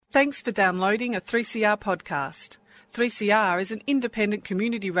Thanks for downloading a 3CR podcast. 3CR is an independent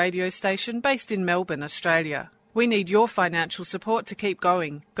community radio station based in Melbourne, Australia. We need your financial support to keep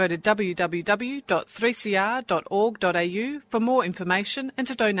going. Go to www.3cr.org.au for more information and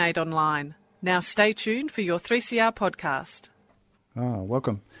to donate online. Now stay tuned for your 3CR podcast. Oh,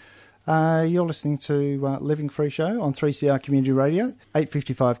 welcome. You're listening to Living Free Show on 3CR Community Radio,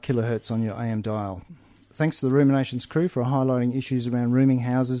 855 kilohertz on your AM dial. Thanks to the Ruminations crew for highlighting issues around rooming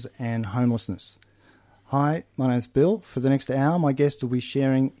houses and homelessness. Hi, my name's Bill. For the next hour, my guest will be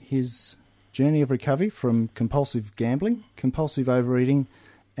sharing his journey of recovery from compulsive gambling, compulsive overeating,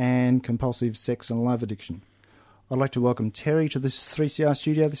 and compulsive sex and love addiction. I'd like to welcome Terry to this 3CR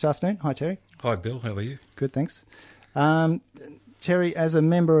studio this afternoon. Hi, Terry. Hi, Bill. How are you? Good, thanks. Terry, as a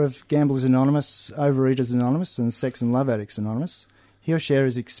member of Gamblers Anonymous, Overeaters Anonymous, and Sex and Love Addicts Anonymous, he'll share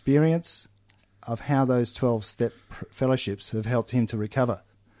his experience of how those 12-step fellowships have helped him to recover.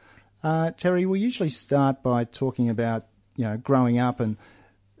 Terry, we usually start by talking about, growing up and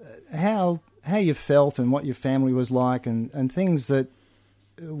how you felt and what your family was like and things that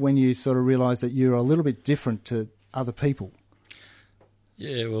when you sort of realised that you're a little bit different to other people.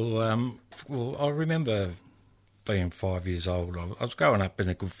 Yeah, well, I remember being 5 years old. I was growing up in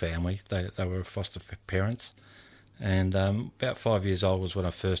a good family. They were foster parents. And about 5 years old was when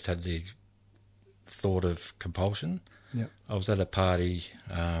I first had the thought of compulsion. Yep. I was at a party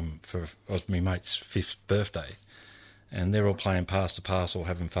it was my mate's 5th birthday, and they're all playing pass the parcel,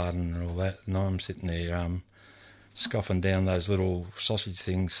 having fun and all that, and I'm sitting there scoffing down those little sausage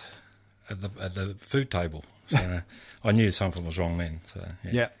things at the food table. So I knew something was wrong then. So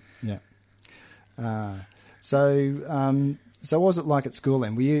yeah. So what was it like at school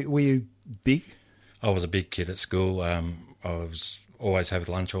then? Were you big? I was a big kid at school. I was always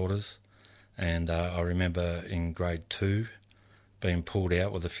having lunch orders. And I remember in grade 2 being pulled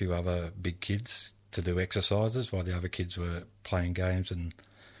out with a few other big kids to do exercises while the other kids were playing games, and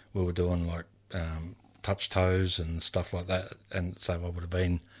we were doing like touch toes and stuff like that. And so I would have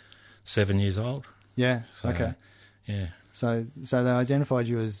been 7 years old. Yeah, so, okay. Yeah. So they identified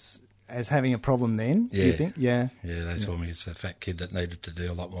you as having a problem then, do you think? Yeah. Yeah, they saw me as a fat kid that needed to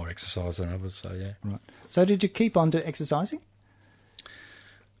do a lot more exercise than others, so yeah. Right. So did you keep on to exercising?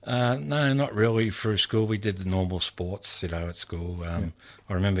 No, not really. Through school, we did the normal sports, at school. I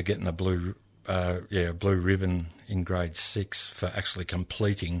remember getting a blue ribbon in grade 6 for actually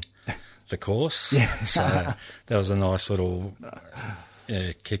completing the course. Yeah. So that was a nice little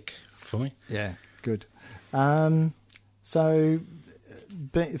kick for me. Yeah, good. So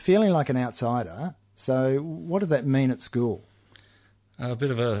feeling like an outsider, so what did that mean at school? A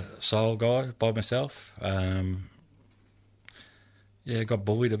bit of a sole guy by myself. Got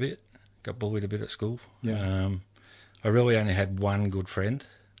bullied a bit. At school. Yeah. I really only had one good friend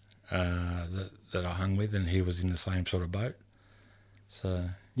that I hung with, and he was in the same sort of boat. So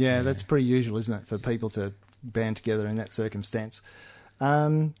yeah, that's pretty usual, isn't it, for people to band together in that circumstance?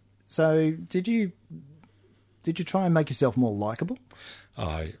 So did you try and make yourself more likeable?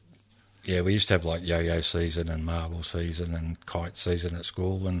 Yeah, we used to have like yo-yo season and marble season and kite season at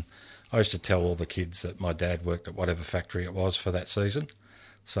school, and I used to tell all the kids that my dad worked at whatever factory it was for that season.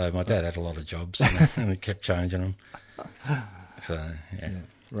 So my dad had a lot of jobs and he kept changing them. So, yeah.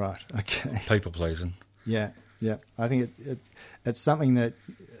 Right, okay. People pleasing. Yeah. I think it's something that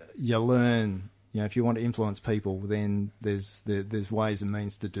you learn. If you want to influence people, then there's ways and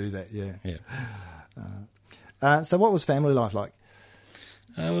means to do that, yeah. So what was family life like?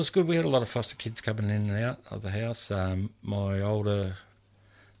 It was good. We had a lot of foster kids coming in and out of the house.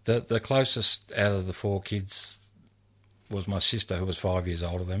 The closest out of the 4 kids was my sister, who was 5 years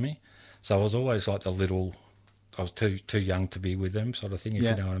older than me. So I was always like I was too young to be with them, sort of thing, if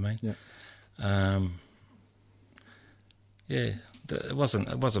you know what I mean. Yeah. It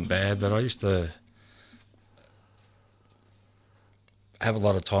wasn't bad, but I used to have a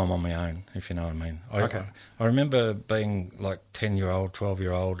lot of time on my own, if you know what I mean. I remember being like 10-year-old,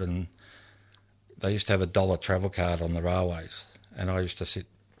 12-year-old, and they used to have $1 travel card on the railways, and I used to sit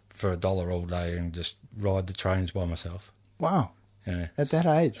for $1 all day and just ride the trains by myself. Wow. Yeah. At that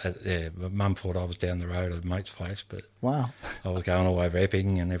age? But Mum thought I was down the road at a mate's place, but wow, I was going all over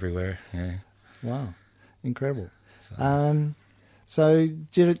Epping and everywhere. Yeah. Wow, incredible. So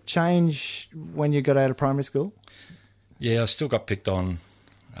did it change when you got out of primary school? Yeah, I still got picked on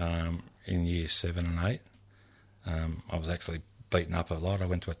in years 7 and 8. I was actually beaten up a lot. I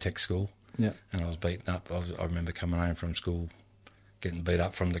went to a tech school, and I was beaten up. I remember coming home from school getting beat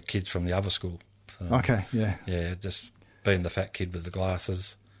up from the kids from the other school. So, okay, yeah. Yeah, just being the fat kid with the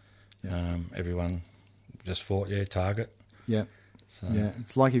glasses. Everyone just fought, target. Yeah. So, Yeah,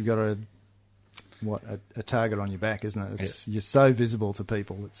 it's like you've got a target on your back, isn't it? You're so visible to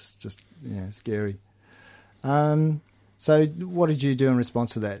people. It's just scary. So what did you do in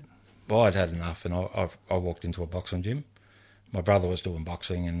response to that? Well, I'd had enough, and I walked into a boxing gym. My brother was doing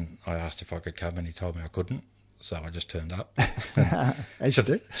boxing, and I asked if I could come, and he told me I couldn't. So I just turned up. As you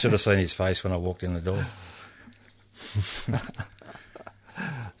do. Should have seen his face when I walked in the door.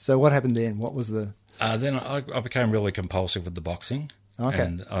 So what happened then? What was the... Then I became really compulsive with the boxing. Okay.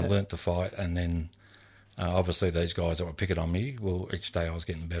 And I learnt to fight, and then obviously these guys that were picking on me, each day I was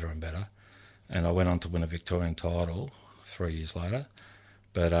getting better and better. And I went on to win a Victorian title 3 years later.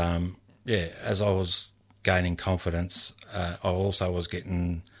 But, as I was gaining confidence, I also was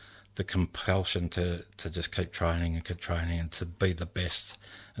getting the compulsion to just keep training and to be the best.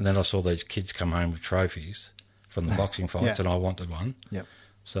 And then I saw these kids come home with trophies from the boxing fights, and I wanted one. Yep.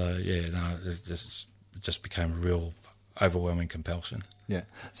 So, it just became a real overwhelming compulsion. Yeah.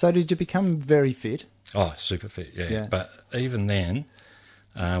 So did you become very fit? Oh, super fit, yeah. But even then,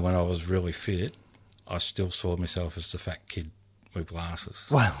 when I was really fit, I still saw myself as the fat kid with glasses.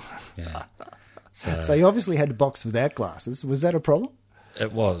 Wow. Yeah. So you obviously had to box without glasses. Was that a problem?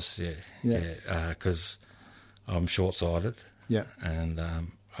 It was, yeah. Because I'm short-sighted. Yeah. And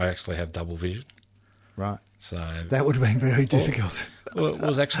I actually have double vision. Right. So that would have been very difficult. Well, it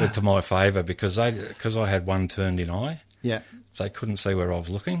was actually to my favour because I had one turned-in eye. Yeah. They couldn't see where I was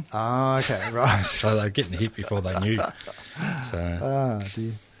looking. Oh, okay, right. So they were getting hit before they knew. So. Oh,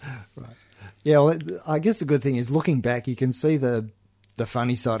 dear. Right. Yeah, well, I guess the good thing is looking back, you can see the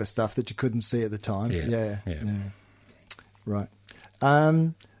funny side of stuff that you couldn't see at the time. Yeah. Right.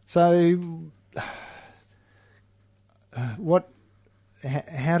 So, how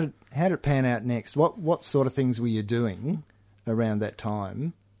did it pan out next? What sort of things were you doing around that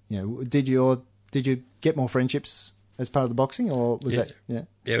time? Did you get more friendships as part of the boxing, or was that? Yeah.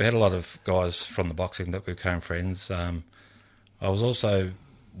 Yeah, we had a lot of guys from the boxing that became friends. I was also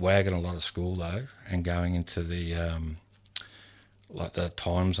wagging a lot of school though, and going into the like the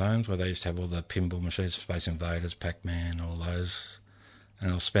time zones where they used to have all the pinball machines, Space Invaders, Pac-Man, all those.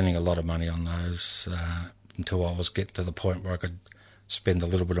 And I was spending a lot of money on those until I was getting to the point where I could spend a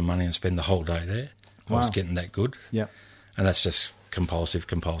little bit of money and spend the whole day there. Wow. I was getting that good. Yeah. And that's just compulsive.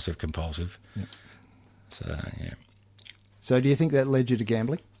 Yeah. So, yeah. So do you think that led you to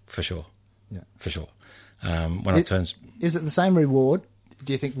gambling? For sure. Yeah. For sure. Is it the same reward?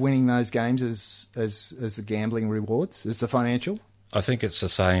 Do you think winning those games as the gambling rewards? Is the financial? I think it's the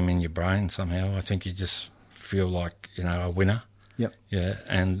same in your brain somehow. I think you just feel like, a winner. Yep. Yeah,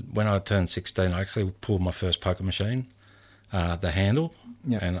 and when I turned 16, I actually pulled my first poker machine, the handle,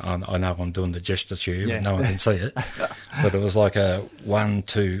 and I know I'm doing the gesture to you, but no one can see it. But it was like a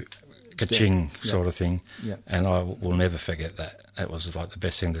 1-2 ka-ching sort of thing, and I will never forget that. It was like the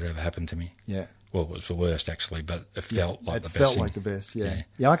best thing that ever happened to me. Yeah. Well, it was the worst actually, but it felt like the best. It felt like the best. Yeah.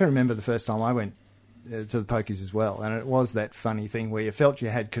 I can remember the first time I went to the pokies as well, and it was that funny thing where you felt you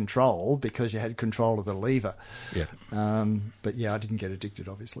had control because you had control of the lever. Yeah. But I didn't get addicted,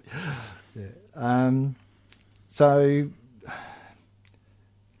 obviously. Yeah. So,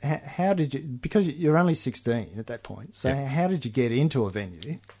 how did you? Because you're only 16 at that point. So, how did you get into a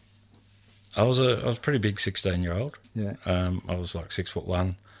venue? I was a pretty big 16-year-old. Yeah. I was like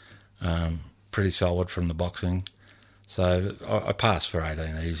 6'1", pretty solid from the boxing. So I passed for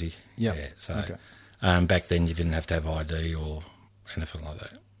 18 easy. Yep. Yeah. So. Okay. Back then you didn't have to have ID or anything like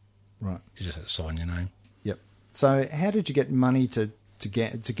that. Right. You just had to sign your name. Yep. So how did you get money to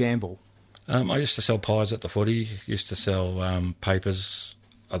gamble? I used to sell pies at the footy, used to sell papers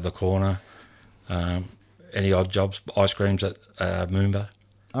at the corner, any odd jobs, ice creams at Moomba.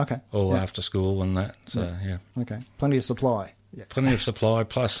 Okay. All after school and that. So, yeah. Okay. Plenty of supply. Yeah. Plenty of supply,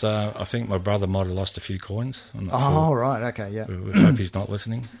 plus I think my brother might have lost a few coins. I'm not sure. Right, okay, yeah. We hope he's not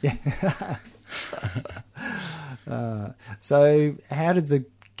listening. Yeah. So how did the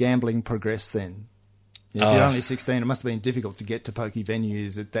gambling progress then? If you're only 16, it must have been difficult to get to pokey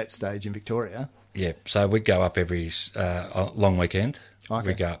venues at that stage in Victoria. Yeah, so we'd go up every long weekend. Okay.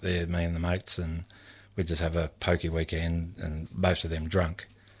 We'd go up there, me and the mates, and we'd just have a pokey weekend, and most of them drunk.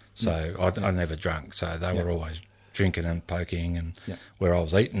 So I never drunk, so they were always drinking and poking, and where I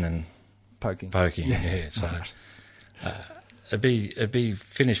was eating and poking. Yeah. So it'd be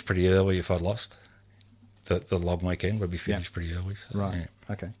finished pretty early if I'd lost. The long weekend would be finished pretty early. So, right. Yeah.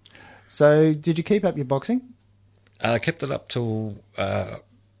 Okay. So did you keep up your boxing? I kept it up till probably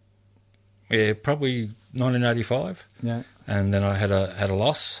 1985. Yeah. And then I had a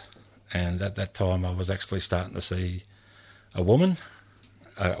loss, and at that time I was actually starting to see a woman.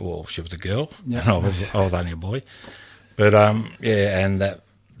 Well, she was a girl, and I was only a boy. But and that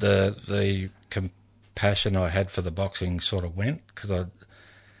the compassion I had for the boxing sort of went, because I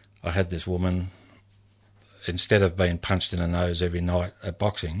had this woman. Instead of being punched in the nose every night at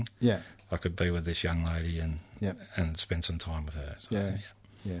boxing, I could be with this young lady and spend some time with her. So,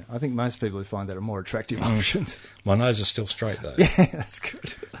 yeah. I think most people would find that a more attractive option. My nose is still straight though. Yeah, that's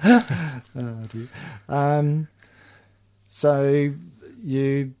good. Oh, dear. So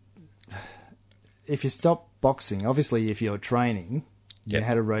if you stop boxing, obviously if you're training, you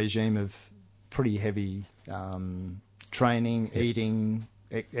had a regime of pretty heavy training, eating,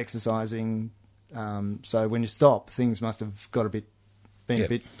 exercising. So when you stop, things must have got been a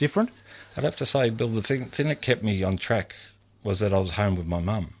bit different. I'd have to say, Bill, the thing that kept me on track was that I was home with my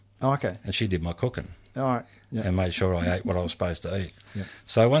mum. Oh, okay. And she did my cooking. All right. Yeah. And made sure I ate what I was supposed to eat. Yeah.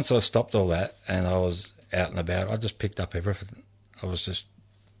 So once I stopped all that and I was out and about, I just picked up everything. I was just,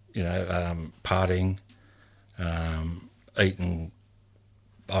 partying, eating.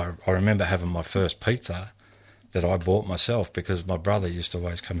 I remember having my first pizza that I bought myself because my brother used to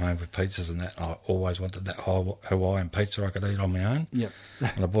always come home with pizzas and that. And I always wanted that Hawaiian pizza I could eat on my own. Yep.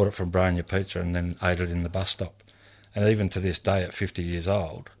 And I bought it from Brania Pizza and then ate it in the bus stop. And even to this day, at 50 years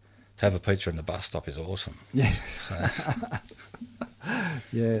old, to have a pizza in the bus stop is awesome. Yeah.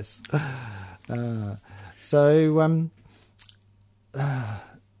 Yes. I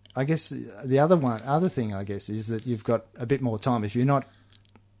guess the other thing, I guess, is that you've got a bit more time. If you're not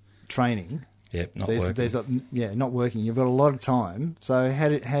training, not working. Not working. You've got a lot of time. So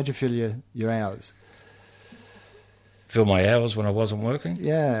how'd you fill your hours? Fill my hours when I wasn't working?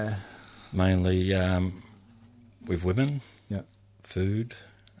 Yeah. Mainly with women, food,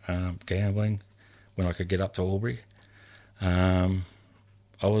 gambling, when I could get up to Albury. I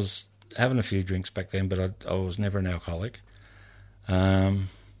was having a few drinks back then, but I was never an alcoholic. It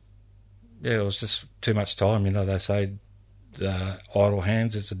was just too much time. They say idle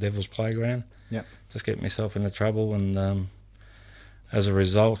hands is the devil's playground. Yep. Just get myself into trouble, and as a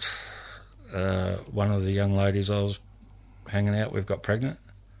result, one of the young ladies I was hanging out with got pregnant.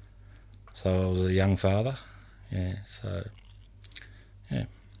 So I was a young father. Yeah, so, yeah.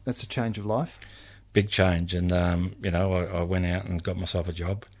 That's a change of life. Big change, and, I went out and got myself a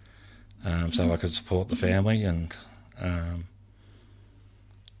job so I could support the family, and,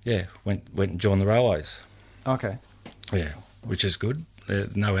 went and joined the railways. Okay. Yeah, which is good.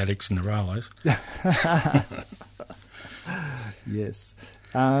 There's no addicts in the railways. Yes.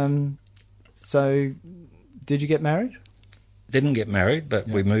 So, did you get married? Didn't get married, but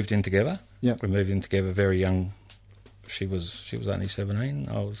we moved in together. Yeah. We moved in together very young. She was only 17.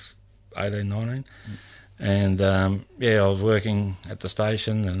 I was 18, 19. And, I was working at the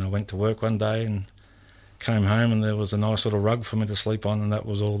station, and I went to work one day and came home, and there was a nice little rug for me to sleep on, and that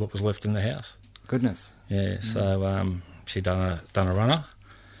was all that was left in the house. Goodness. Yeah, so she done a runner,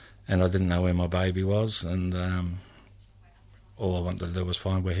 and I didn't know where my baby was, and all I wanted to do was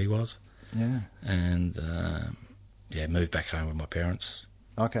find where he was. Yeah. And, moved back home with my parents.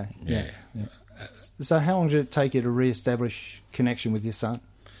 Okay. Yeah. So how long did it take you to re-establish connection with your son?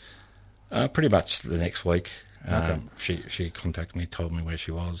 Pretty much the next week. Okay. She contacted me, told me where she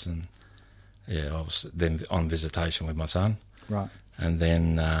was, and I was then on visitation with my son. Right. And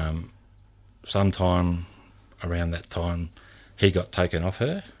then sometime around that time, he got taken off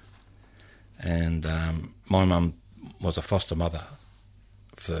her, and my mum was a foster mother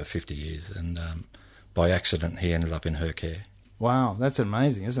for 50 years, and by accident he ended up in her care. Wow, that's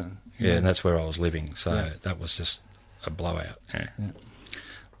amazing, isn't it? Yeah, and that's where I was living, so that was just a blowout. Yeah.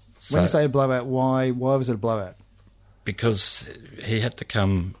 So, when you say a blowout, why was it a blowout? Because he had to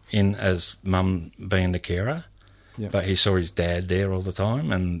come in as mum being the carer, but he saw his dad there all the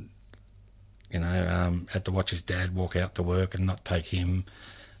time, and had to watch his dad walk out to work and not take him,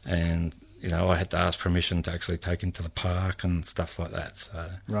 and I had to ask permission to actually take him to the park and stuff like that.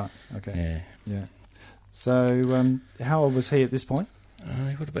 So right, okay, yeah. So how old was he at this point?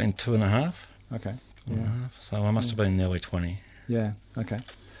 He would have been 2.5. Okay, 2.5. So I must have been nearly 20. Yeah. Okay.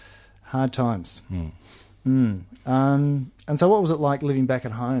 Hard times. Mm. And so, what was it like living back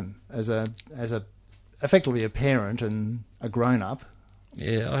at home as effectively a parent and a grown up?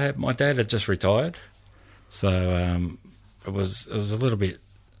 Yeah, my dad had just retired, so it was a little bit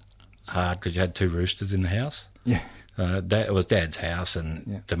hard because you had 2 roosters in the house. Yeah. It was Dad's house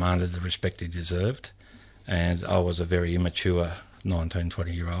and demanded the respect he deserved, and I was a very immature 19,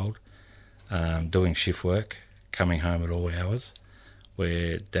 20-year-old doing shift work, coming home at all hours,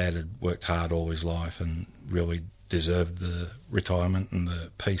 where Dad had worked hard all his life and really deserved the retirement and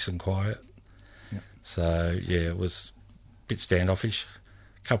the peace and quiet. Yep. So, it was a bit standoffish.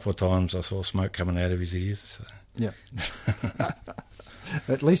 A couple of times I saw smoke coming out of his ears. So. Yeah.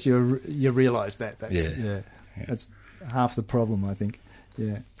 At least you realise that. That's, Yeah. That's half the problem, I think.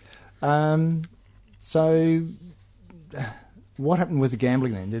 Yeah. So, what happened with the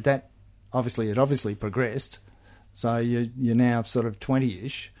gambling then? Did that it obviously progressed? So you're now sort of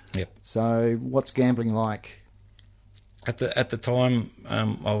 20-ish. Yep. So what's gambling like? At the time,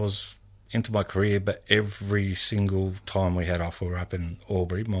 I was into my career, but every single time we had off, we were up in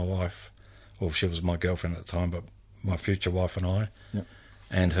Albury. My wife, well, she was my girlfriend at the time, but my future wife and I,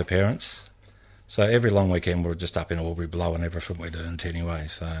 and her parents. So every long weekend we were just up in Albury blowing everything we'd earned anyway.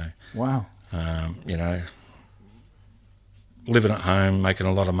 So wow, living at home, making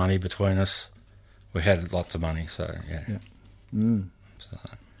a lot of money between us. We had lots of money, so yeah.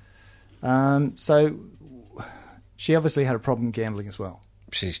 So she obviously had a problem gambling as well.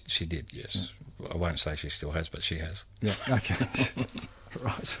 She did, yes. Yeah. I won't say she still has, but she has. Yeah. Okay.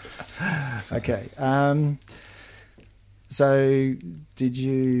 Right. Okay. So did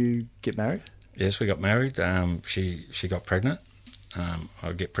you get married? Yes, we got married. She got pregnant.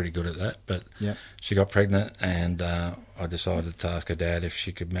 I get pretty good at that, but she got pregnant, and I decided to ask her dad if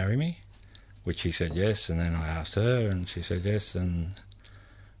she could marry me, which he said yes, and then I asked her, and she said yes, and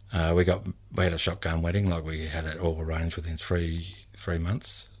we had a shotgun wedding, like we had it all arranged within three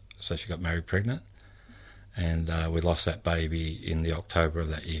months. So she got married pregnant, and we lost that baby in the October of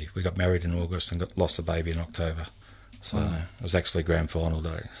that year. We got married in August and lost the baby in October. So it was actually grand final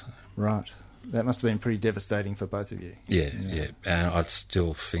day. So. Right. That must have been pretty devastating for both of you. Yeah. And I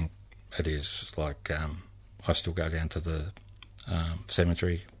still think it is. Like, I still go down to the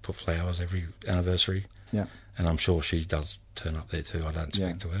cemetery, put flowers every anniversary. Yeah. And I'm sure she does turn up there too. I don't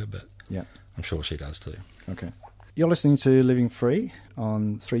speak to her, but I'm sure she does too. Okay. You're listening to Living Free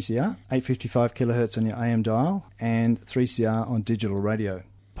on 3CR, 855 kilohertz on your AM dial, and 3CR on digital radio.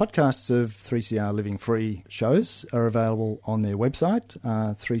 Podcasts of 3CR Living Free shows are available on their website,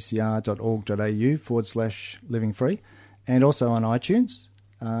 3cr.org.au/living free, and also on iTunes.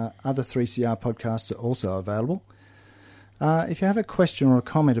 Other 3CR podcasts are also available. If you have a question or a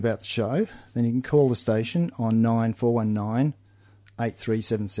comment about the show, then you can call the station on 9419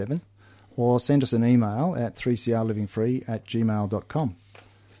 8377 or send us an email at 3crlivingfree@gmail.com.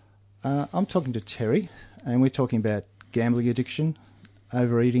 I'm talking to Terry, and we're talking about gambling addiction,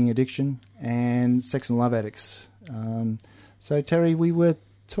 overeating addiction, and sex and love addicts. So, Terry, we were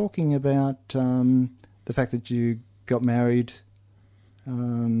talking about the fact that you got married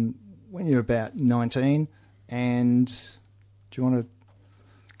when you were about 19, and do you want to...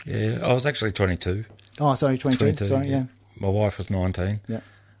 Yeah, I was actually 22. Oh, sorry, 22. Sorry, yeah. My wife was 19. Yeah.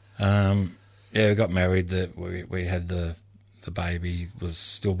 We got married. We had the baby was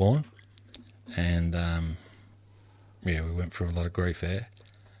stillborn, and we went through a lot of grief there.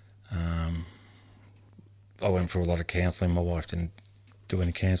 I went through a lot of counselling. My wife didn't do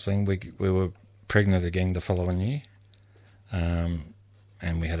any counselling. We were pregnant again the following year, and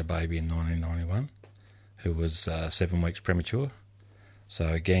we had a baby in 1991 who was 7 weeks premature. So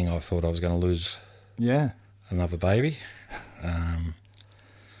again, I thought I was going to lose another baby.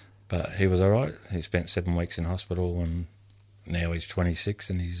 But he was all right. He spent 7 weeks in hospital, and now he's 26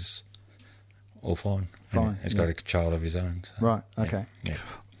 and he's all fine. Fine. He's got a child of his own. So, right, okay. Yeah.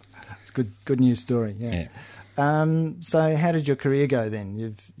 It's a good news story, yeah. So how did your career go then?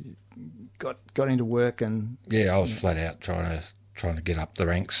 You've got into work and... Yeah, I was flat out trying to get up the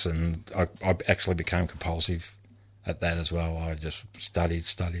ranks, and I actually became compulsive at that as well. I just studied,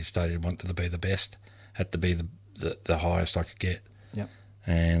 wanted to be the best, had to be the highest I could get. Yep.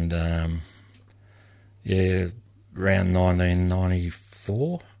 And, around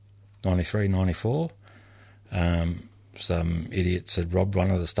 1994, 93, 94, some idiots had robbed one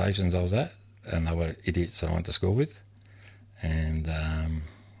of the stations I was at, and they were idiots I went to school with. And, I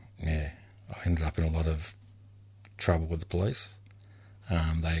ended up in a lot of trouble with the police.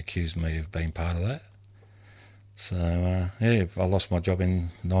 They accused me of being part of that. So, I lost my job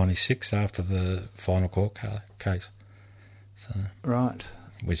in 96 after the final court case. So, right.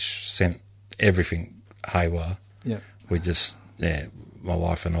 Which sent everything haywire. Yeah. We just, my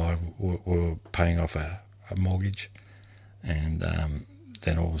wife and I were paying off a mortgage, and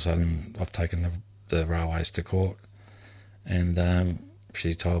then all of a sudden I've taken the railways to court, and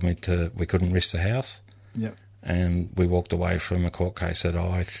she told me we couldn't risk the house. Yep. And we walked away from a court case that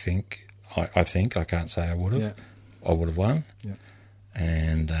I think, I can't say I would have. Yeah. I would have won. Yeah.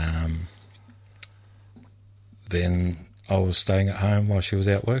 And then I was staying at home while she was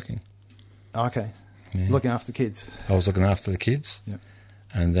out working. Okay. Yeah. Looking after the kids. I was looking after the kids. Yeah.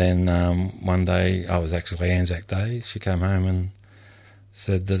 And then one day, I was actually Anzac Day, she came home and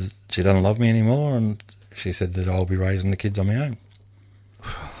said that she doesn't love me anymore, and she said that I'll be raising the kids on my own.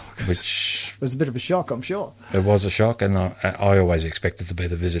 Which it was a bit of a shock, I'm sure. It was a shock, and I always expected to be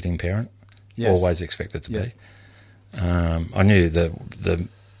the visiting parent. Yes. Always expected to be. I knew that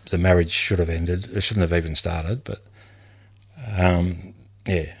the marriage should have ended. It shouldn't have even started, but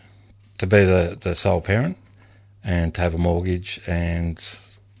to be the sole parent and to have a mortgage, and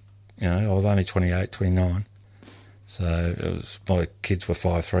I was only 28, 29, so it was, my kids were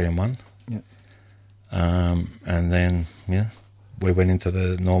 5, 3 and 1. Yeah. And then we went into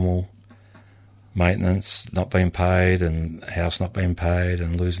the normal maintenance not being paid and house not being paid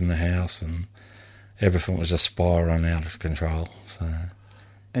and losing the house, and everything was just spiralling out of control. So,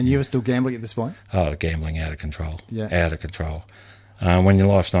 and you were still gambling at this point? Oh, gambling out of control. Yeah. Out of control. When your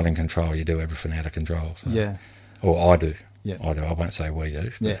life's not in control, you do everything out of control. So. Yeah. Or I do. Yeah. I do. I won't say we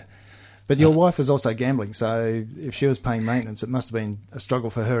do. Yeah. But your wife was also gambling, so if she was paying maintenance, it must have been a struggle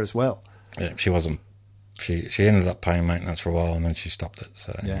for her as well. Yeah, she wasn't. She ended up paying maintenance for a while, and then she stopped it.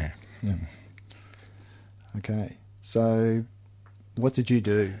 So yeah. Okay. So, what did you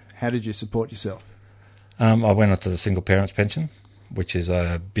do? How did you support yourself? I went up to the single parents pension, which is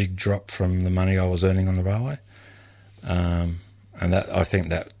a big drop from the money I was earning on the railway, and that, I think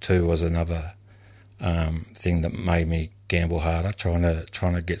that too was another thing that made me gamble harder, trying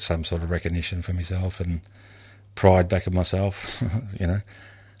to get some sort of recognition for myself and pride back in myself.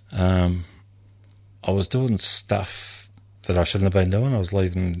 I was doing stuff that I shouldn't have been doing. I was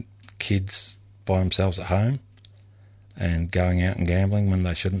leaving kids by themselves at home and going out and gambling when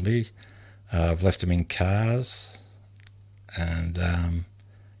they shouldn't be. I've left them in cars and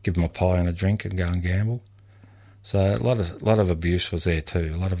give them a pie and a drink and go and gamble. So a lot of abuse was there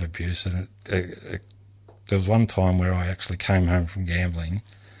too. A lot of abuse, and there was one time where I actually came home from gambling,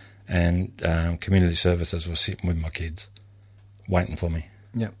 and community services were sitting with my kids, waiting for me.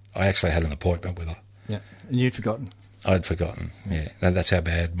 Yeah. I actually had an appointment with her. Yeah, and you'd forgotten. I'd forgotten. Yeah, and that's how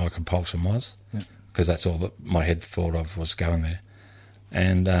bad my compulsion was. Yeah. Because that's all that my head thought of was going there.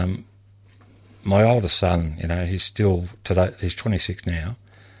 And my oldest son, he's still today. He's 26 now.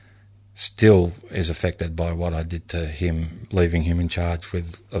 Still is affected by what I did to him, leaving him in charge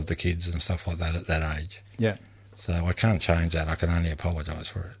of the kids and stuff like that at that age. Yeah. So I can't change that. I can only apologise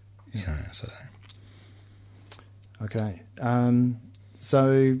for it. So. Okay.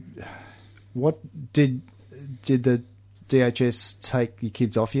 So, what did the DHS take your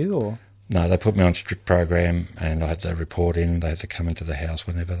kids off you, or? No, they put me on a strict program, and I had to report in. They had to come into the house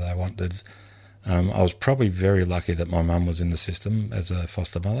whenever they wanted. I was probably very lucky that my mum was in the system as a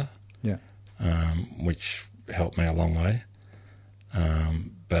foster mother. Yeah. Which helped me a long way.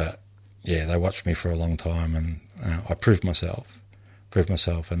 But yeah, they watched me for a long time, and I proved myself,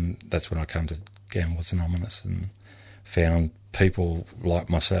 and that's when I came to Gamblers Anonymous and found people like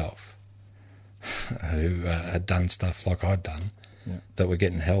myself who had done stuff like I'd done, that were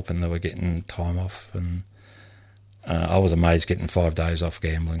getting help and they were getting time off. And I was amazed getting 5 days off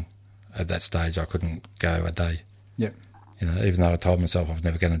gambling. At that stage, I couldn't go a day. Yeah. Even though I told myself I was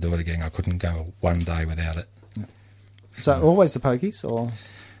never going to do it again, I couldn't go one day without it. Yeah. So always the pokies, or?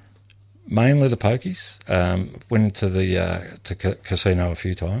 Mainly the pokies. Went into the casino a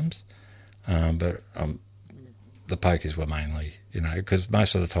few times, but the pokies were mainly, because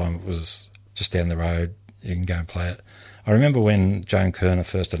most of the time it was just down the road. You can go and play it. I remember when Joan Kerner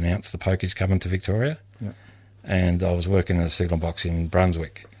first announced the pokies coming to Victoria, and I was working in a signal box in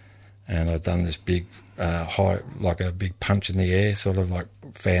Brunswick, and I'd done this big high, like a big punch in the air, sort of like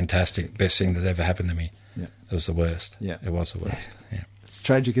fantastic, best thing that ever happened to me. Yeah. It was the worst. Yeah. It was the worst. Yeah. It's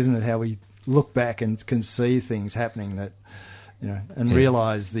tragic, isn't it, how we look back and can see things happening that, and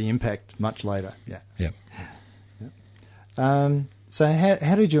realise the impact much later. Yeah. Yep. So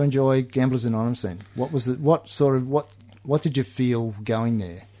how did you enjoy Gamblers Anonymous then? What was it? What did you feel going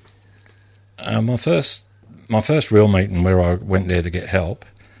there? My first real meeting where I went there to get help,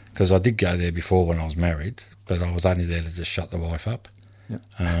 because I did go there before when I was married, but I was only there to just shut the wife up.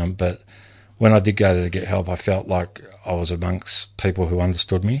 Yep. But when I did go there to get help, I felt like I was amongst people who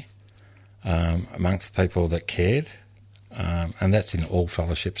understood me, amongst people that cared, and that's in all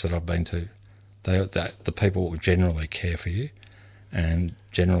fellowships that I've been to. The people generally care for you and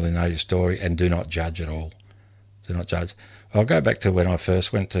generally know your story and do not judge at all. Do not judge. I'll go back to when I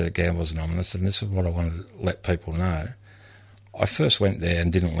first went to Gamblers Anonymous, and this is what I wanted to let people know. I first went there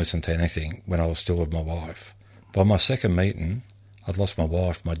and didn't listen to anything when I was still with my wife. By my second meeting, I'd lost my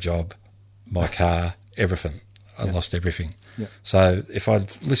wife, my job, my car, everything. I lost everything. Yeah. So if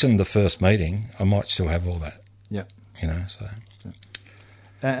I'd listened to the first meeting, I might still have all that. Yeah. So. Yeah.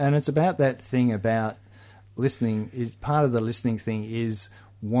 And it's about that thing about listening. Part of the listening thing is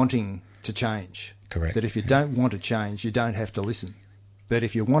wanting to change. Correct. That if you don't want to change, you don't have to listen. But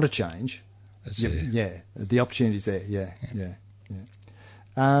if you want to change, the opportunity's there. Yeah.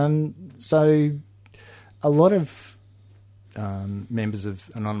 So a lot of members of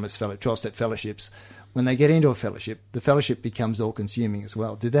Anonymous 12-step fellowships, when they get into a fellowship, the fellowship becomes all-consuming as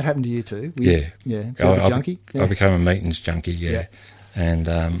well. Did that happen to you too? Yeah. A junkie? I became a meetings junkie, yeah. And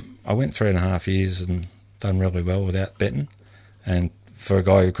I went 3.5 years and done really well without betting. And for a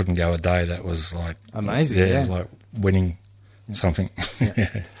guy who couldn't go a day, that was like... amazing, It was like winning something.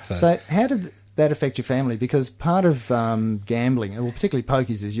 Yeah. So how did that affect your family? Because part of gambling, or particularly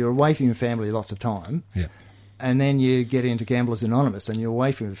pokies, is you're away from your family lots of time. Yeah. And then you get into Gamblers Anonymous and you're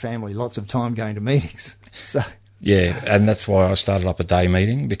away from your family lots of time going to meetings. So yeah, and that's why I started up a day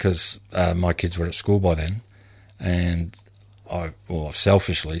meeting, because my kids were at school by then, and I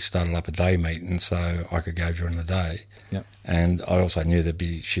selfishly started up a day meeting so I could go during the day. Yep. And I also knew there'd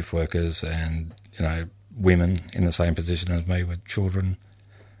be shift workers and, women in the same position as me with children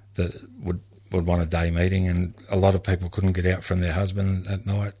that would want a day meeting, and a lot of people couldn't get out from their husband at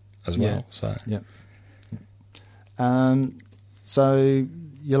night as well. So so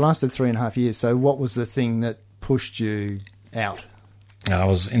you lasted 3.5 years. So what was the thing that pushed you out? I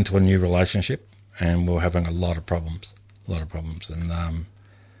was into a new relationship, and we were having a lot of problems, and a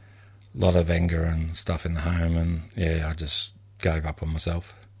lot of anger and stuff in the home, and I just gave up on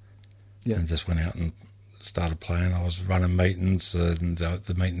myself and just went out and started playing. I was running meetings, and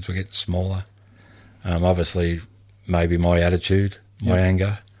the meetings were getting smaller. Obviously, maybe my attitude, my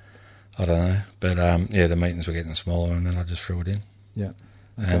anger, I don't know. But, the meetings were getting smaller, and then I just threw it in. Yeah.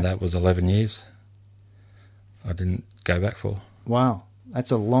 Okay. And that was 11 years I didn't go back for. Wow.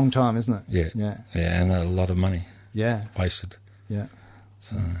 That's a long time, isn't it? Yeah. Yeah, and a lot of money. Yeah. Wasted. Yeah.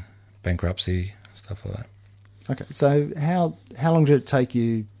 So, bankruptcy, stuff like that. Okay. So how long did it take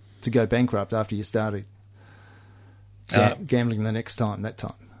you to go bankrupt after you started gambling that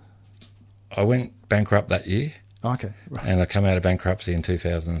time? I went bankrupt that year. Okay. Right. And I come out of bankruptcy in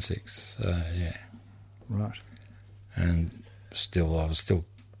 2006. Right. And I was still,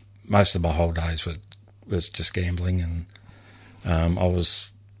 most of my whole days was just gambling, and I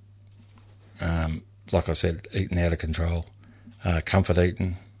was, like I said, eating out of control, comfort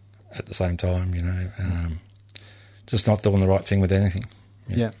eating at the same time, just not doing the right thing with anything.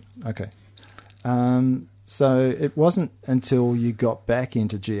 Yeah. Okay. So it wasn't until you got back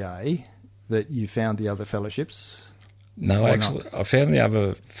into GA that you found the other fellowships? No, actually, I found the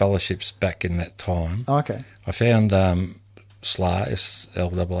other fellowships back in that time. Oh, okay. I found SLA,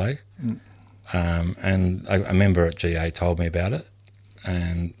 SLAA, and a member at GA told me about it,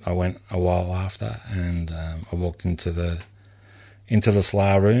 and I went a while after, and I walked into the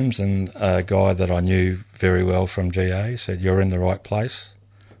SLA rooms, and a guy that I knew very well from GA said, "You're in the right place."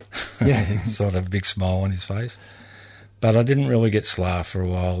 Yeah. Sort of big smile on his face. But I didn't really get SLA for a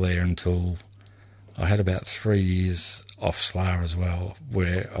while there until I had about 3 years off SLA as well,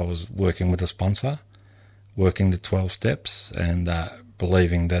 where I was working with a sponsor, working the 12 steps, and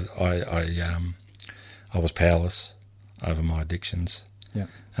believing that I was powerless over my addictions. Yeah.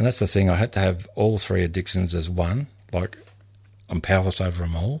 And that's the thing, I had to have all 3 addictions as one, like I'm powerless over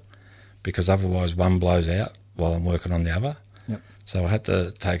them all, because otherwise one blows out while I'm working on the other. Yep. So I had to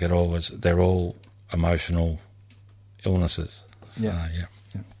take it all as they're all emotional illnesses. So, yeah.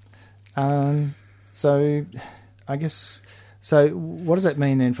 So I guess, so what does that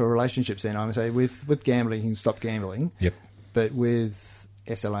mean then for relationships then? I would say with gambling, you can stop gambling. Yep. But with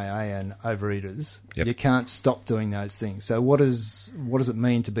SLAA and overeaters, yep, you can't stop doing those things. So what does it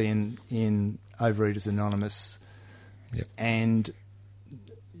mean to be in Overeaters Anonymous? Yep. And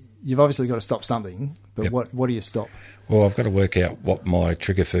you've obviously got to stop something, but yep, what do you stop? Well, I've got to work out what my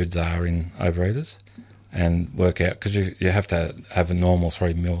trigger foods are in Overeaters, and work out, because you have to have a normal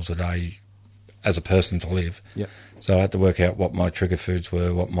 3 meals a day as a person to live. Yep. So I had to work out what my trigger foods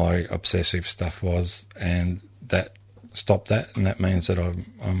were, what my obsessive stuff was, and stop that, and that means that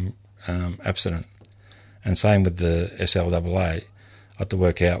I'm abstinent. And same with the SLAA, I had to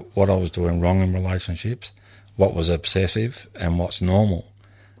work out what I was doing wrong in relationships, what was obsessive, and what's normal.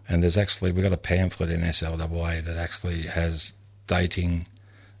 And we've got a pamphlet in SLAA that actually has dating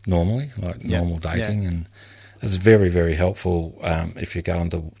normally, like normal dating, and it's very, very helpful if you go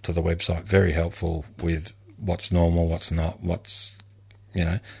onto the website, very helpful with what's normal, what's not,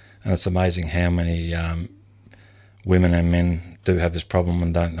 and it's amazing how many women and men do have this problem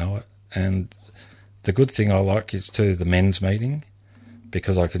and don't know it. And the good thing I like is too the men's meeting,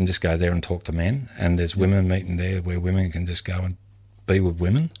 because I can just go there and talk to men, and there's women meeting there where women can just go and be with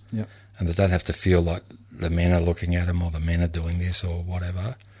women, and they don't have to feel like the men are looking at them or the men are doing this or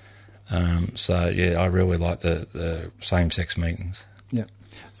whatever. So, yeah, I really like the same-sex meetings. Yeah.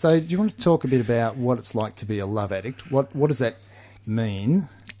 So do you want to talk a bit about what it's like to be a love addict? What does that mean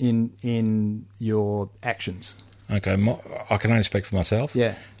in your actions? Okay, I can only speak for myself.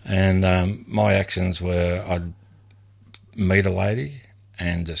 Yeah. And my actions were I'd meet a lady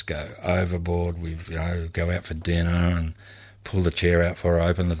and just go overboard with, go out for dinner and pull the chair out for her,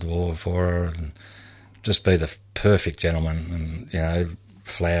 open the door for her, and just be the perfect gentleman and,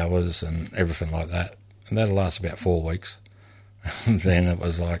 flowers and everything like that. And that'll last about 4 weeks. And then it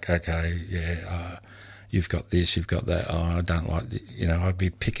was like, okay, you've got this, you've got that. Oh, I don't like this. I'd be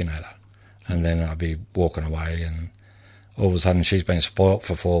picking at her. And then I'd be walking away, and all of a sudden she's been spoilt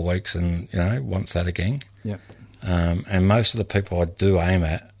for 4 weeks and, wants that again. Yeah. And most of the people I do aim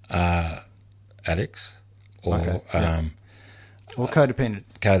at are addicts or or codependent.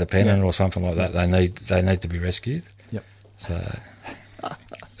 Codependent or something like that. They need to be rescued. Yep. So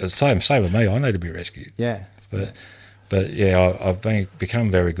it's same with me. I need to be rescued. Yeah. But yeah, I've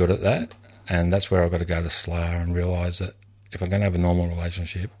become very good at that, and that's where I've got to go to SLAR and realise that if I'm going to have a normal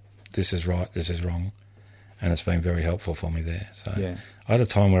relationship, this is right, this is wrong, and it's been very helpful for me there. So I had a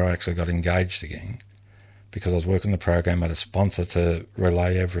time where I actually got engaged again because I was working the program. I had a sponsor to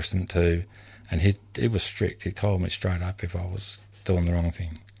relay everything to, and he was strict. He told me straight up if I was doing the wrong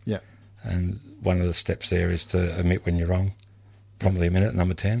thing. Yeah. And one of the steps there is to admit when you're wrong. Promptly admit it,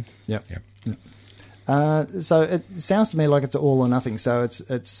 number 10. Yep. So it sounds to me like it's all or nothing. So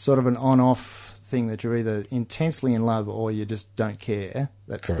it's sort of an on-off thing that you're either intensely in love or you just don't care.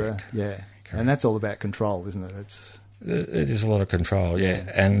 That's Correct. Correct. And that's all about control, isn't it? It is a lot of control,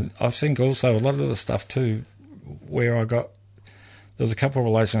 yeah. And I think also a lot of the stuff too, where there was a couple of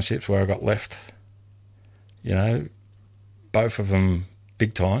relationships where I got left, both of them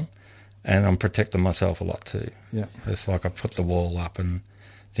big time, and I'm protecting myself a lot too. Yeah. It's like I put the wall up and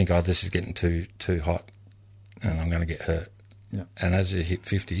think, this is getting too hot and I'm going to get hurt. Yeah. And as you hit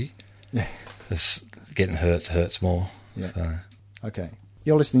 50, getting hurts more. Yeah. So. Okay.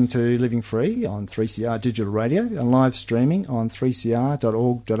 You're listening to Living Free on 3CR Digital Radio and live streaming on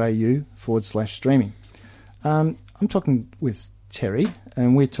 3cr.org.au/streaming. I'm talking with Terry,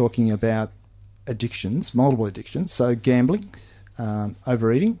 and we're talking about addictions, multiple addictions, so gambling,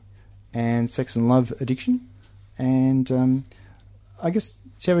 overeating, and sex and love addiction. And I guess,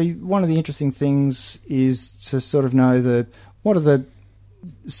 Terry, one of the interesting things is to sort of know what are the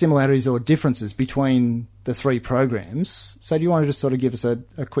similarities or differences between the three programs. So do you want to just sort of give us a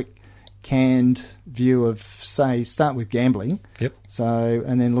quick canned view of, say, start with gambling? Yep. So,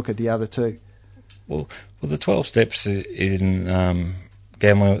 and then look at the other two. Well, the 12 steps in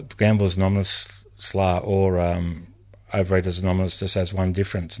Gamblers Anonymous, SLAR, or Overeaters Anonymous just has one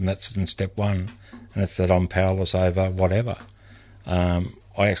difference, and that's in step 1, and it's that I'm powerless over whatever.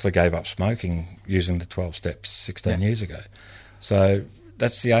 I actually gave up smoking using the 12 steps 16 years ago. So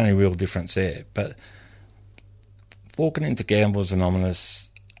that's the only real difference there. But walking into Gamblers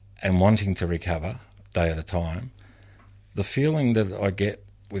Anonymous and wanting to recover day at a time, the feeling that I get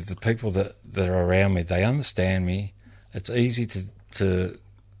with the people that are around me, they understand me. It's easy to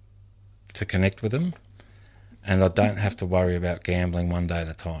connect with them, and I don't have to worry about gambling one day at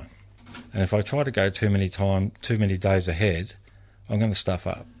a time. And if I try to go too many days ahead, I'm going to stuff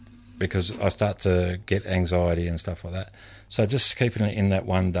up because I start to get anxiety and stuff like that. So just keeping it in that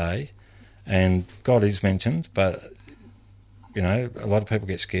one day, and God is mentioned, but a lot of people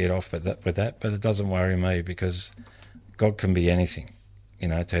get scared off with that, but it doesn't worry me because God can be anything,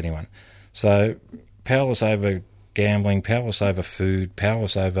 to anyone. So powerless over gambling, powerless over food,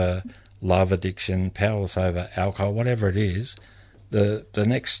 powerless over love addiction, powerless over alcohol, whatever it is, the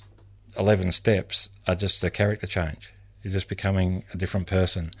next 11 steps are just a character change. You're just becoming a different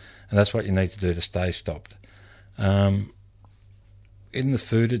person, and that's what you need to do to stay stopped. In the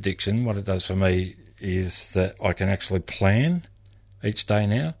food addiction, what it does for me is that I can actually plan each day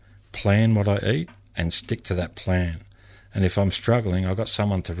now, plan what I eat, and stick to that plan. And if I'm struggling, I've got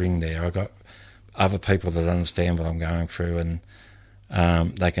someone to ring there. I've got other people that understand what I'm going through, and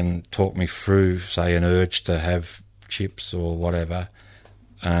they can talk me through, say, an urge to have chips or whatever,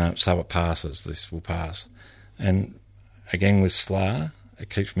 so it passes. This will pass. And again, with SLAR, it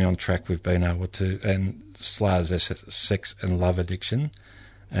keeps me on track with being able to, and SLAR is sex and love addiction,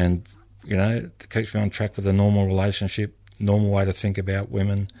 and, it keeps me on track with a normal relationship, normal way to think about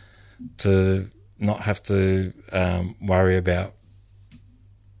women, to not have to worry about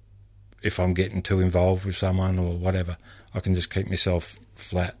if I'm getting too involved with someone or whatever. I can just keep myself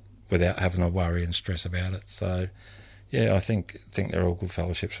flat without having to worry and stress about it. So, yeah, I think they're all good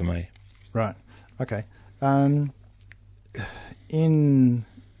fellowships for me. Right. Okay. In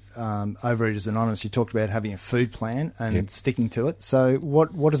Overeaters Anonymous, you talked about having a food plan and Yep. sticking to it. So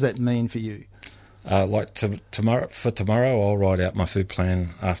what does that mean for you? Tomorrow, I'll write out my food plan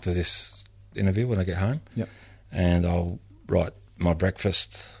after this interview when I get home. Yep. And I'll write my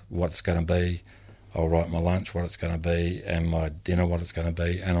breakfast, what it's going to be. I'll write my lunch, what it's going to be, and my dinner, what it's going to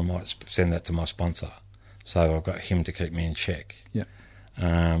be. And I might send that to my sponsor. So I've got him to keep me in check. Yep.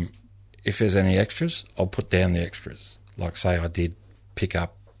 If there's any extras, I'll put down the extras. Like, say I did pick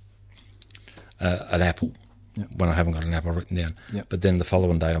up an apple when I haven't got an apple written down. Yep. But then the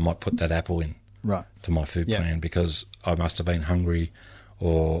following day I might put that apple in to my food plan because I must have been hungry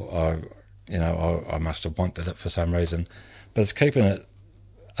or I must have wanted it for some reason. But it's keeping it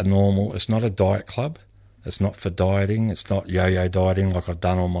a normal. It's not a diet club. It's not for dieting. It's not yo-yo dieting like I've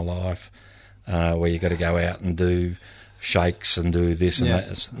done all my life, where you got to go out and do shakes and do this and that.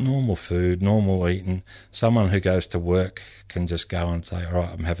 It's normal food, normal eating. Someone who goes to work can just go and say, all right,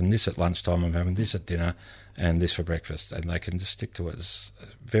 I'm having this at lunchtime, I'm having this at dinner, and this for breakfast, and they can just stick to it. It's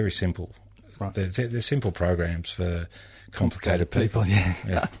very simple. Right. They're simple programs for complicated people.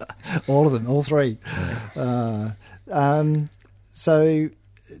 Yeah. All of them, all three. Yeah. So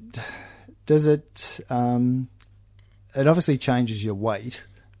does it... it obviously changes your weight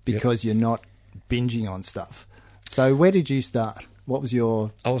because you're not binging on stuff. So where did you start? What was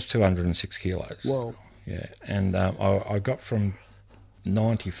your... I was 206 kilos. Whoa. Yeah, and I got from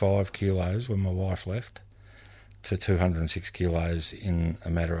 95 kilos when my wife left to 206 kilos in a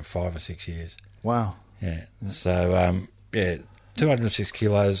matter of 5 or 6 years. Wow. Yeah. So, 206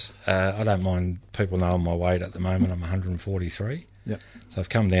 kilos. I don't mind people knowing my weight at the moment. I'm 143. Yep. So I've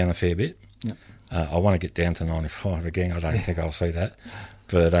come down a fair bit. Yep. I want to get down to 95 again. I don't think I'll see that.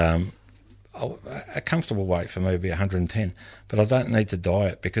 But a comfortable weight for me would be 110. But I don't need to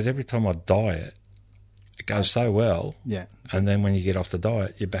diet because every time I diet, it goes so well. Yeah. And then when you get off the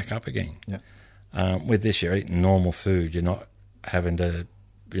diet, you're back up again. Yeah. With this, you're eating normal food. You're not having to,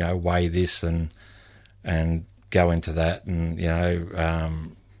 weigh this and go into that and,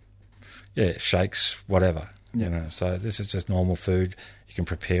 shakes, whatever. Yeah. So this is just normal food. You can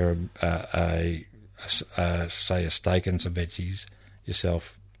prepare say a steak and some veggies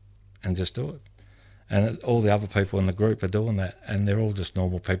yourself and just do it. And all the other people in the group are doing that, and they're all just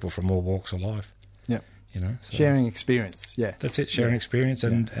normal people from all walks of life. Yep. So sharing experience, that's it, sharing experience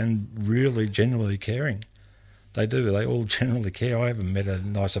and really generally caring. They do. They all generally care. I haven't met a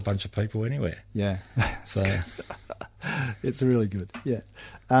nicer bunch of people anywhere. Yeah. So it's really good. Yeah.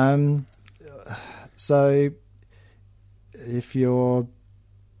 So if you're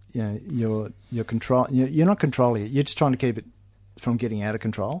not controlling it. You're just trying to keep it from getting out of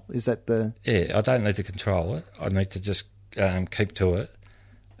control. Is that the... Yeah, I don't need to control it. I need to just keep to it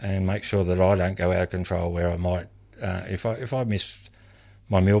and make sure that I don't go out of control where I might... if I miss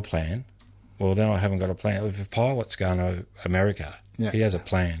my meal plan, well, then I haven't got a plan. If a pilot's going to America, he has a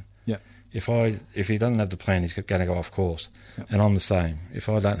plan. Yeah. If he doesn't have the plan, he's going to go off course. Yep. And I'm the same. If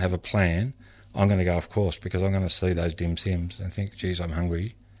I don't have a plan, I'm going to go off course because I'm going to see those dim sims and think, geez, I'm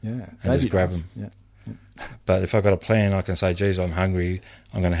hungry. Yeah. And just grab them. Yeah. But if I've got a plan, I can say, geez, I'm hungry,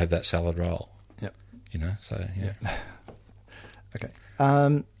 I'm going to have that salad roll. Yep. So, yeah. Okay.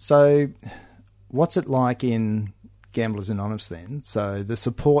 So what's it like in Gamblers Anonymous then? So the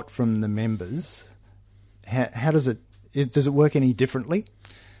support from the members, how does it work any differently?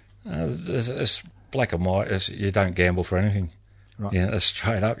 It's black and white. You don't gamble for anything. Right. It's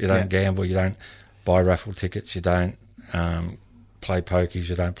straight up. You don't gamble. You don't buy raffle tickets. You don't play pokies,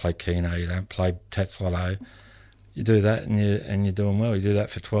 you don't play Keno, you don't play Tats Lotto. You do that and you're doing well. You do that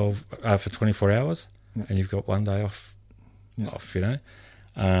for 24 hours and you've got one day off,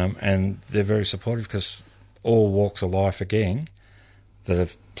 and they're very supportive because all walks of life again that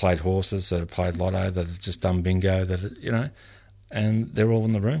have played horses, that have played lotto, that have just done bingo, and they're all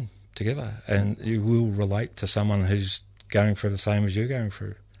in the room together and you will relate to someone who's going through the same as you're going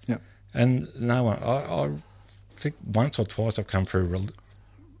through. Yeah. And no one, I think once or twice I've come through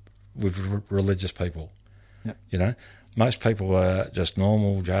with religious people. Yep. Most people are just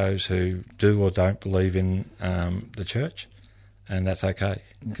normal Joes who do or don't believe in the church, and that's okay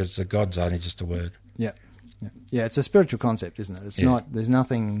because the God's only just a word. Yeah. Yeah, it's a spiritual concept, isn't it? It's not. There's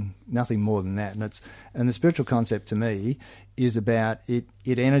nothing more than that, and the spiritual concept to me is about it.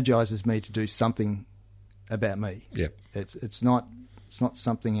 It energizes me to do something about me. Yep. It's not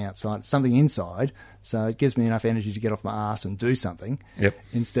something outside. It's something inside. So it gives me enough energy to get off my ass and do something. Yep.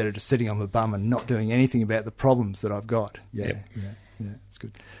 Instead of just sitting on my bum and not doing anything about the problems that I've got. Yeah. It's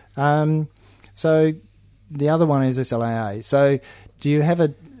good. So the other one is SLAA. So do you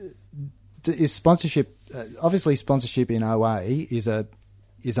have is sponsorship? Obviously, sponsorship in OA is a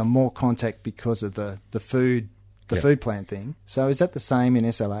is on more contact because of the food plan thing. So is that the same in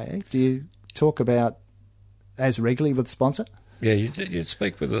SLAA? Do you talk about as regularly with the sponsor? Yeah, you'd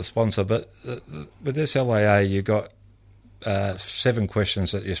speak with the sponsor, but with SLAA, you've got 7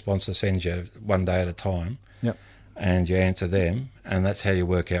 questions that your sponsor sends you one day at a time. Yep. And you answer them, and that's how you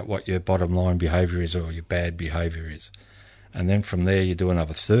work out what your bottom line behaviour is or your bad behaviour is. And then from there you do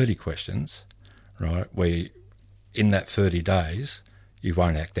another 30 questions, right, where in that 30 days you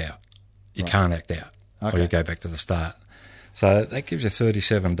won't act out. You can't act out, or you go back to the start. So that gives you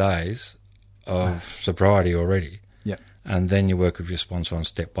 37 days of sobriety already. Yep. And then you work with your sponsor on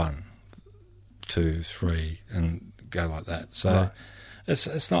step 1, 2, 3, and go like that. So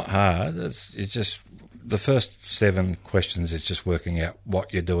it's not hard. It's just the first 7 questions is just working out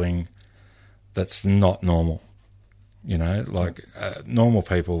what you're doing that's not normal. You know, like normal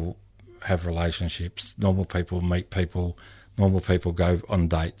people have relationships, normal people meet people, normal people go on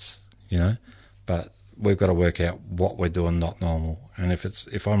dates, you know, but we've got to work out what we're doing not normal. And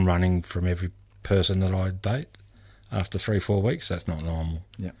if I'm running from every person that I date after 3-4 weeks, that's not normal.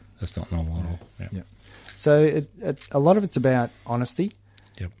 Yeah, that's not normal at all. Yeah. So a lot of it's about honesty.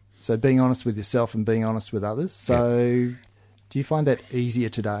 Yep. So being honest with yourself and being honest with others. So do you find that easier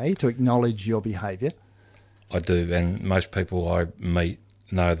today to acknowledge your behaviour? I do, and most people I meet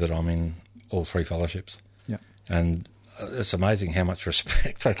know that I'm in all 3 fellowships. Yeah. And it's amazing how much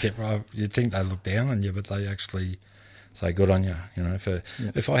respect I get. You'd think they look down on you, but they actually say good on you. You know,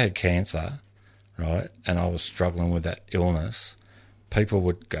 if I had cancer, right, and I was struggling with that illness, people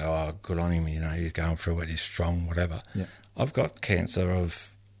would go, "Oh, good on him. You know, he's going through it. He's strong, whatever." Yeah. I've got cancer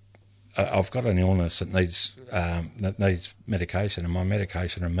I've got an illness that needs medication, and my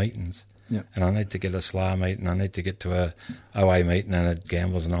medication are meetings. Yeah. And I need to get a SLAA meeting, I need to get to a OA meeting and a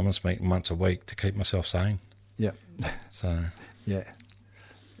Gamblers Anonymous meeting once a week to keep myself sane. Yeah. So. Yeah,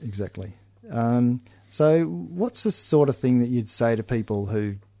 exactly. So what's the sort of thing that you'd say to people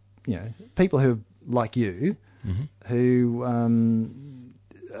who, like you, who are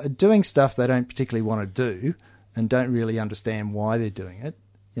doing stuff they don't particularly want to do and don't really understand why they're doing it?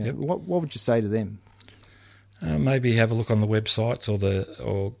 You know, what would you say to them? Maybe have a look on the websites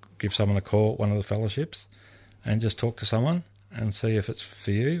or give someone a call at one of the fellowships and just talk to someone and see if it's for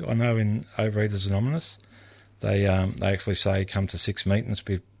you. I know in Overeaters Anonymous they actually say come to 6 meetings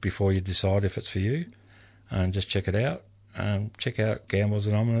before you decide if it's for you, and just check it out. Check out Gamblers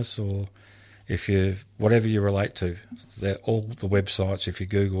Anonymous, or if you whatever you relate to. They're all the websites. If you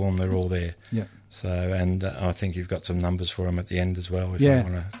Google them, they're all there. Yeah. So and I think you've got some numbers for them at the end as well if you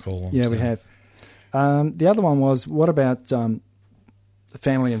want to call them. Yeah, we have. The other one was, what about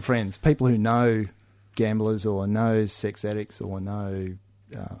family and friends, people who know gamblers or know sex addicts or know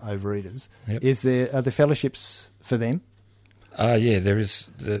overeaters? Yep. Are there fellowships for them? Yeah, there is.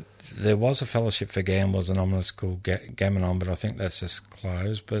 There was a fellowship for Gamblers Anonymous called Gamanon, but I think that's just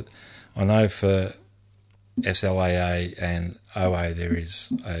closed. But I know for SLAA and OA there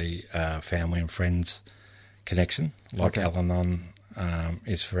is a family and friends connection, like Al-Anon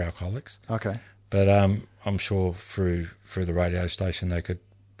is for alcoholics. Okay. But I'm sure through the radio station they could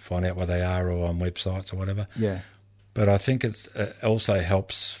find out where they are, or on websites or whatever. Yeah. But I think it also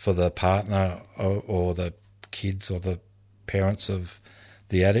helps for the partner or the kids or the parents of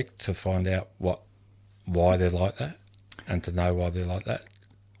the addict to find out why they're like that, and to know why they're like that.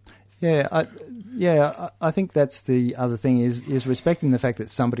 Yeah, I think that's the other thing is respecting the fact that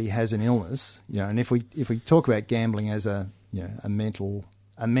somebody has an illness. You know, and if we talk about gambling as a mental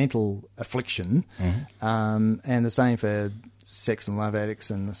affliction, and the same for sex and love addicts,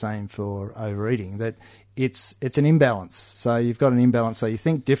 and the same for overeating, that it's an imbalance. So you've got an imbalance, so you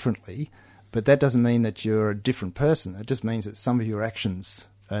think differently, but that doesn't mean that you're a different person. It just means that some of your actions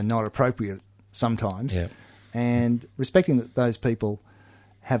are not appropriate sometimes. Yeah. And respecting that those people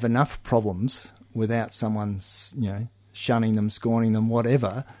have enough problems without someone, shunning them, scorning them,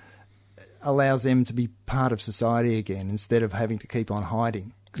 whatever, allows them to be part of society again instead of having to keep on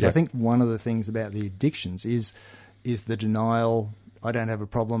hiding. Because I think one of the things about the addictions is the denial, I don't have a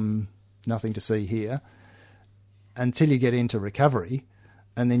problem, nothing to see here, until you get into recovery,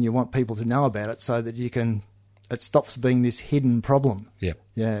 and then you want people to know about it so that it stops being this hidden problem. Yeah.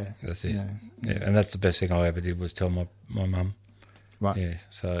 Yeah. That's it. Yeah. And that's the best thing I ever did was tell my mum. Right. Yeah.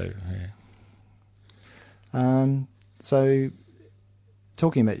 So, yeah. So,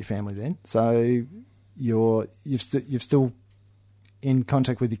 talking about your family then, so you're still in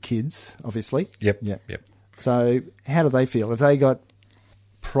contact with your kids, obviously. Yep. So how do they feel? Have they got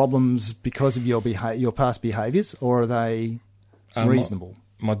problems because of your past behaviours, or are they reasonable?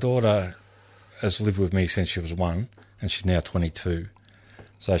 My daughter has lived with me since she was 1, and she's now 22.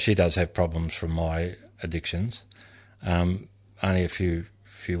 So she does have problems from my addictions. Only a few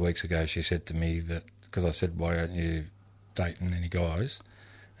weeks ago, she said to me that, because I said, why aren't you dating any guys?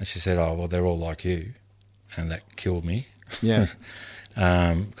 And she said, oh, well, they're all like you. And that killed me. Yeah.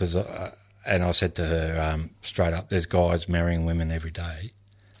 And I said to her straight up, there's guys marrying women every day.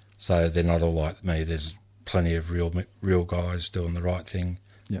 So they're not all like me. There's plenty of real guys doing the right thing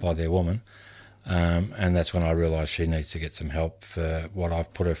by their woman. And that's when I realised she needs to get some help for what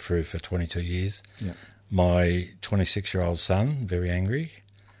I've put her through for 22 years. Yeah. My 26-year-old son, very angry.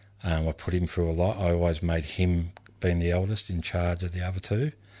 I put him through a lot. I always made him, being the eldest, in charge of the other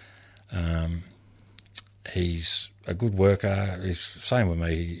two. He's a good worker. He's same with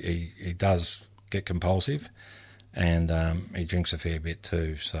me. He does get compulsive, and he drinks a fair bit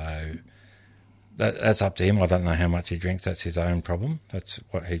too. So that's up to him. I don't know how much he drinks. That's his own problem. That's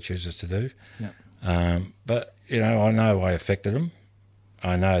what he chooses to do. Yeah. But, I know I affected him.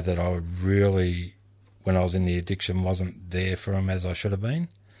 I know that I would really, when I was in the addiction, wasn't there for him as I should have been.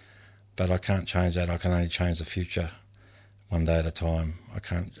 But I can't change that. I can only change the future one day at a time.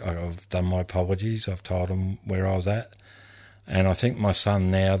 I've done my apologies. I've told him where I was at. And I think my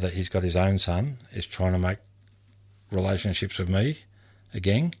son, now that he's got his own son, is trying to make relationships with me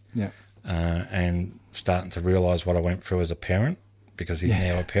again. Yeah. And starting to realise what I went through as a parent, because he's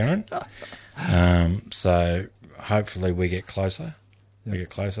now a parent. So hopefully we get closer. Yep. We get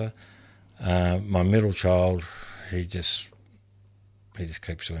closer. My middle child, he just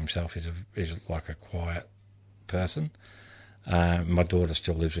keeps to himself. He's like a quiet person. My daughter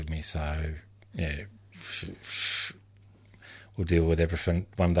still lives with me, so yeah, we'll deal with everything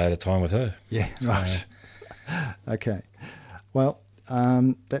one day at a time with her. Yeah, right. Okay. Well,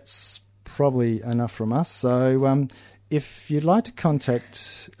 that's probably enough from us. So if you'd like to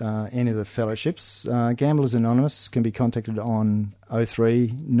contact any of the fellowships, Gamblers Anonymous can be contacted on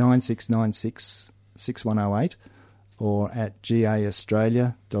 03 9696 6108 or at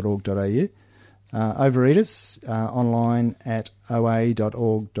gaaustralia.org.au. Overeaters online at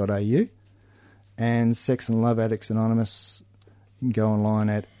oa.org.au, and Sex and Love Addicts Anonymous, you can go online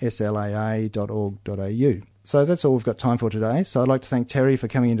at slaa.org.au. So that's all we've got time for today. So I'd like to thank Terry for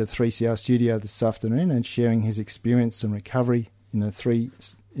coming into the 3CR studio this afternoon and sharing his experience and recovery in three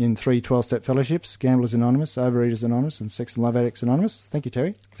 12-step fellowships: Gamblers Anonymous, Overeaters Anonymous, and Sex and Love Addicts Anonymous. Thank you,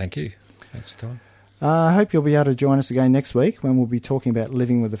 Terry. Thank you. Thanks, Tom. I hope you'll be able to join us again next week when we'll be talking about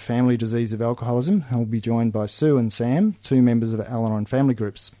living with the family disease of alcoholism. And we'll be joined by Sue and Sam, two members of Al-Anon family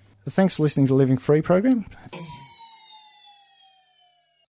groups. Thanks for listening to Living Free program.